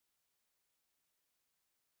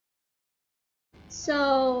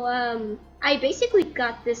So, I basically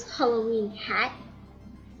got this Halloween hat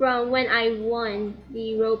from when I won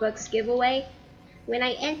the Robux giveaway. When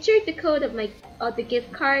I entered the code of the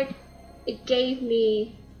gift card, it gave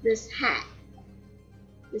me this hat,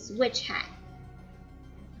 this witch hat.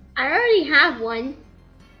 I already have one,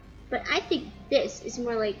 but I think this is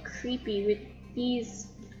more like creepy with these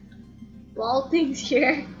ball things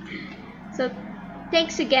here. So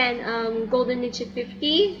thanks again, Golden Ninja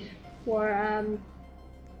 50 for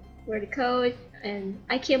the code, and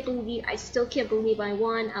I still can't believe I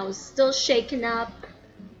won. I was still shaken up.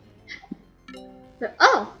 But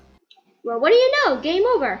oh, well, what do you know? Game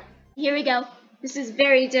over. Here we go. This is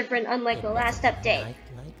very different, unlike the last update.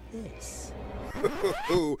 Like this.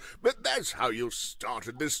 But that's how you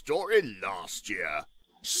started this story last year.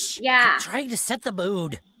 Shh, yeah. I'm trying to set the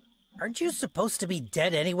mood. Aren't you supposed to be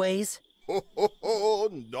dead anyways?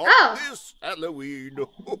 Not this Halloween.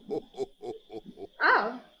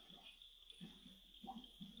 Oh.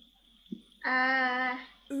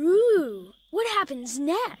 Ooh, what happens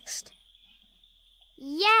next?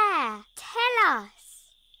 Yeah, tell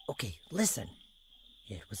us. Okay, listen.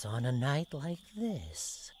 It was on a night like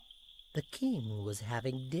this. The king was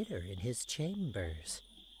having dinner in his chambers,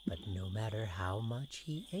 but no matter how much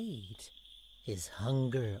he ate, his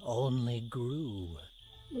hunger only grew.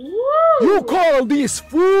 Woo! You call this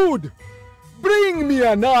food? Bring me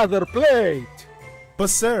another plate! But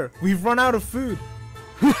sir, we've run out of food.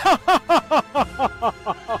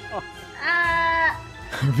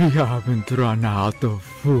 We haven't run out of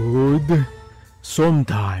food.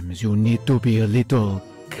 Sometimes you need to be a little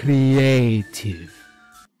creative.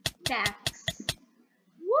 Facts.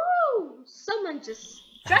 Woo!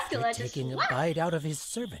 Dracula After taking just a what? bite out of his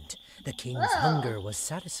servant, the king's hunger was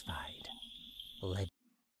satisfied.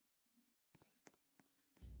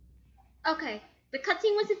 Okay, the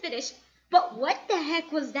cutscene wasn't finished, but what the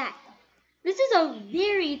heck was that? This is a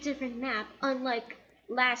very different map, unlike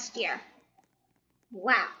last year.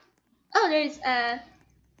 Wow. Oh, there's a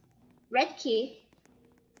red key.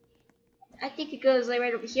 I think it goes like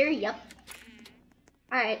right over here. Yep.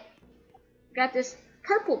 Alright. Got this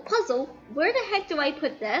purple puzzle. Where the heck do I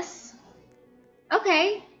put this?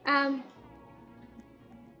 Okay. I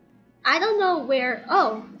don't know where.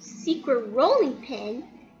 Oh, secret rolling pin.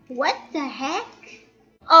 What the heck?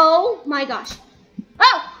 Oh my gosh.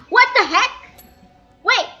 Oh, what the heck?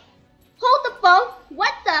 Wait. Hold the phone.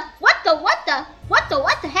 What the heck?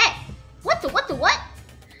 What?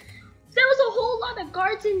 There was a whole lot of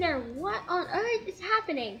guards in there. What on earth is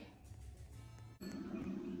happening?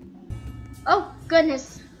 Oh,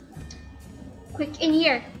 goodness. Quick, in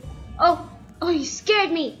here. Oh, you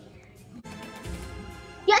scared me.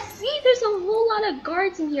 Yeah, see, there's a whole lot of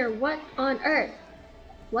guards in here. What on earth?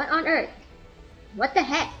 What on earth? What the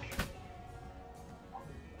heck?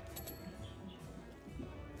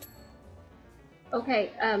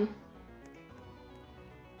 Okay,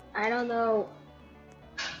 I don't know.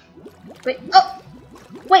 Wait,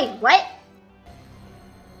 wait, what?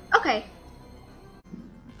 Okay.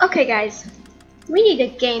 Okay, guys. We need a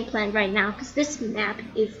game plan right now, because this map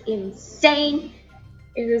is insane.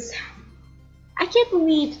 It is... I can't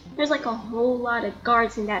believe there's like a whole lot of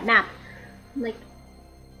guards in that map. Like,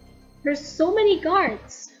 there's so many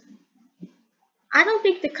guards. I don't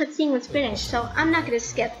think the cutscene was finished, so I'm not gonna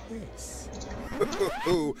skip.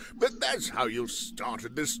 But that's how you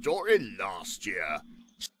started this story last year.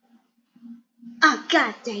 Oh,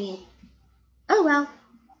 god dang it. Oh well.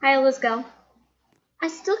 Alright, let's go. I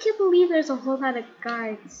still can't believe there's a whole lot of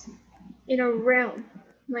guards in a room.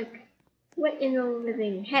 Like, what in the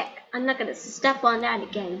living heck? I'm not gonna step on that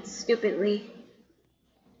again, stupidly.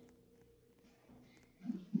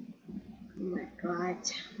 Oh my god.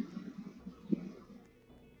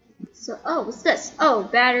 So, oh, what's this? Oh,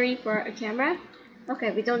 battery for a camera? Okay,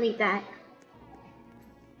 we don't need that.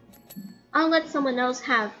 I'll let someone else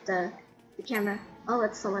have the camera. I'll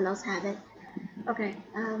let someone else have it. Okay,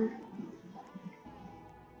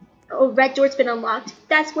 oh, red door's been unlocked.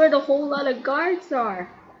 That's where the whole lot of guards are.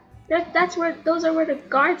 Those are where the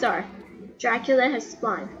guards are. Dracula has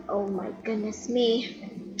spawned. Oh my goodness me.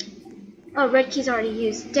 Oh, red key's already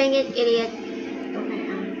used. Dang it, idiot. Okay,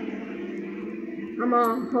 I'm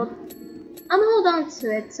gonna hold on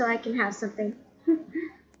to it so I can have something.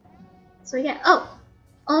 So yeah, oh,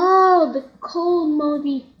 the cold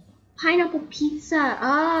moldy pineapple pizza.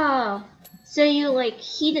 Oh, so you like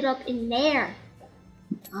heat it up in there.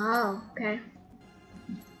 Oh, okay.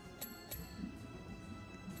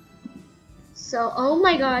 So, oh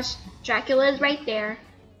my gosh, Dracula is right there.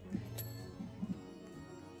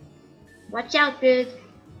 Watch out, dude.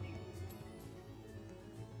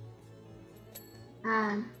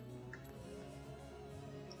 Woo!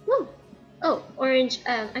 Oh, orange.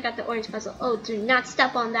 I got the orange puzzle. Oh, do not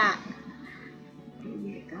step on that. Oh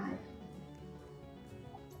my god.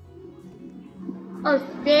 Oh,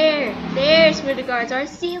 there's where the guards are.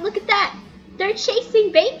 See, look at that. They're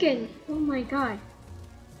chasing Bacon. Oh my god.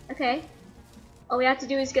 Okay. All we have to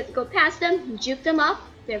do is go past them, juke them up.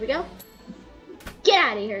 There we go. Get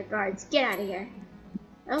out of here, guards. Get out of here.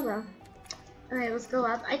 Oh well. Alright, let's go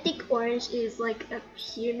up. I think orange is like up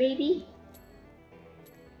here maybe.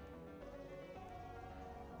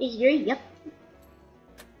 Here, yep.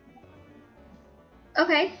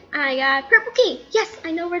 Okay, I got purple key. Yes,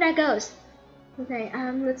 I know where that goes. Okay,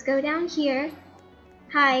 let's go down here.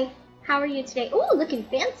 Hi, how are you today? Ooh, looking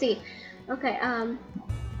fancy. Okay, oh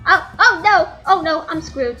no, I'm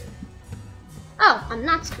screwed. Oh, I'm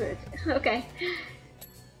not screwed. Okay.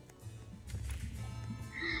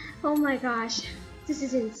 Oh my gosh, this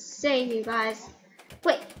is insane, you guys.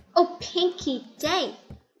 Wait, oh, pink key, dang.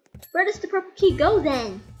 Where does the purple key go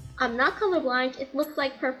then? I'm not colorblind, it looked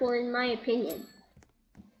like purple in my opinion.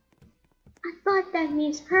 I thought that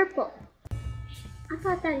means purple. I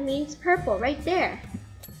thought that means purple right there.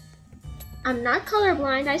 I'm not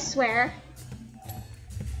colorblind, I swear.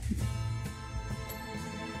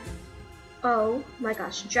 Oh my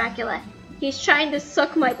gosh, Dracula. He's trying to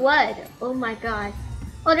suck my blood. Oh my god.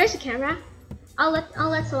 Oh, there's a camera. I'll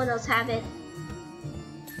let someone else have it.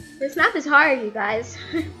 This map is hard, you guys.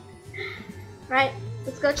 Right,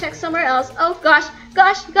 let's go check somewhere else. Oh gosh.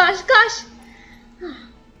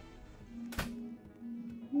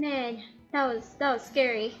 Man, that was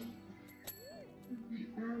scary.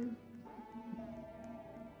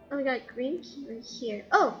 Oh, we got green key right here.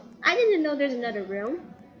 Oh, I didn't know there's another room.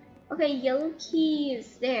 Okay, yellow key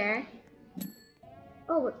is there.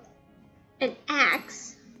 Oh, an axe.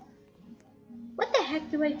 What the heck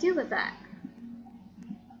do I do with that?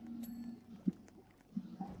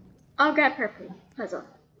 I'll grab purple puzzle.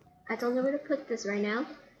 I don't know where to put this right now.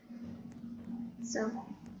 So,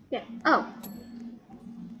 yeah. Oh.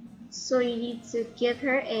 So you need to give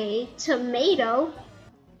her a tomato.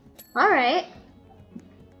 Alright.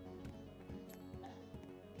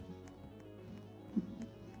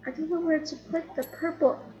 I don't know where to put the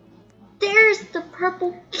purple. There's the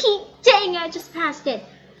purple key. Dang, I just passed it.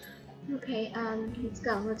 Okay, let's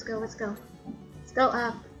go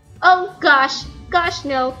up. Oh gosh,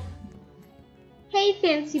 no. Hey,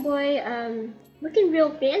 fancy boy, looking real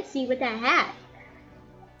fancy with that hat.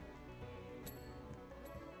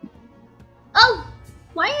 Oh,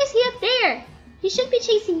 why is he up there? He should be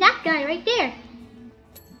chasing that guy right there.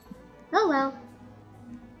 Oh well.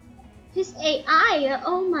 His AI,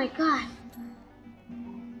 oh my god.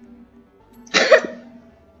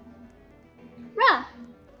 Bruh.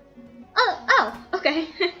 Oh, okay.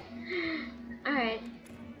 Alright.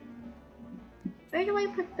 Where do I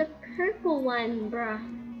put the purple one, bruh?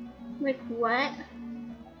 Like what?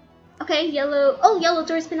 Okay, yellow. Oh, yellow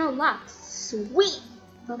door's been unlocked. Sweet.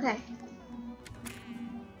 Okay.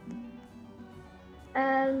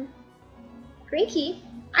 Green key.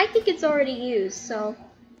 I think it's already used, so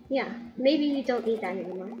yeah, maybe you don't need that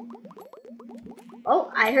anymore.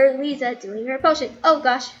 Oh, I heard Lisa doing her potion. Oh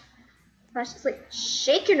gosh. Gosh, it's like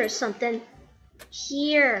shaking or something.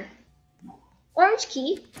 Here. Orange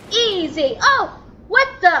key. Easy. Oh, what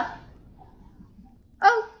the?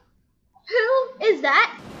 Oh, who is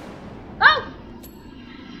that? Oh.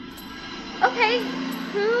 Okay,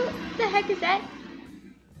 who the heck is that?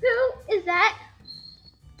 Who is that?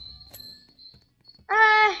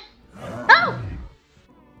 Oh!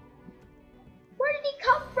 Where did he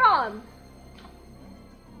come from?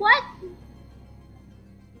 What?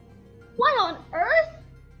 What on earth?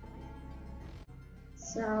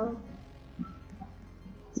 So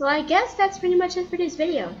I guess that's pretty much it for this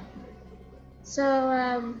video. So,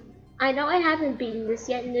 I know I haven't beaten this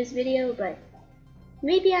yet in this video, but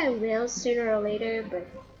maybe I will sooner or later, but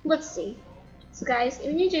let's see. So guys, if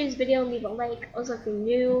you enjoyed this video, leave a like. Also, if you're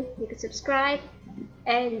new, you can subscribe.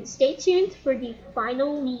 And stay tuned for the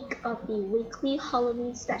final week of the weekly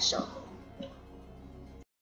Halloween special.